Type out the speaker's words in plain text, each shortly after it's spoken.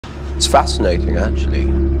It's fascinating, actually.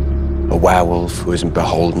 A werewolf who isn't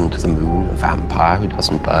beholden to the moon, a vampire who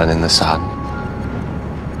doesn't burn in the sun.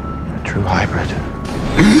 A true hybrid.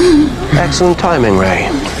 Excellent timing, Ray.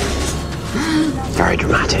 Very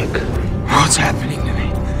dramatic. What's happening to me?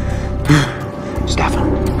 Stefan.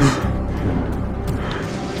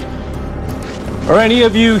 Are any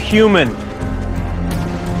of you human?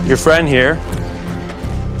 Your friend here,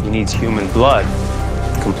 he needs human blood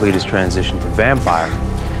to complete his transition to vampire.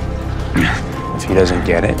 If he doesn't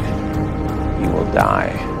get it, he will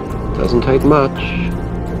die. Doesn't take much.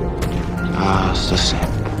 Just a sip.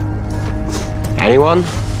 Anyone?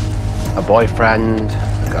 A boyfriend,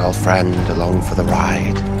 a girlfriend along for the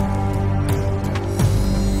ride?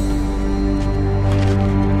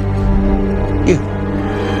 You.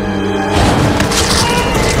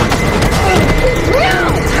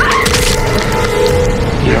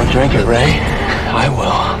 You don't drink it, Ray? I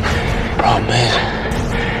will. Problem is,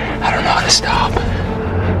 I don't know how to stop.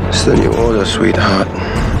 It's the new order, sweetheart.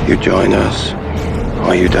 You join us,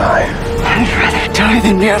 or you die. I'd rather die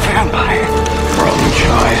than be a vampire. Wrong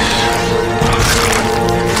choice.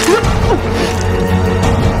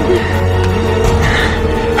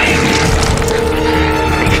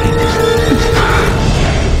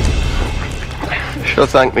 She'll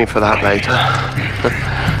thank me for that later.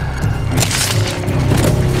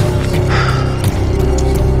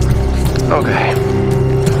 Okay.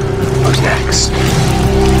 Who's next?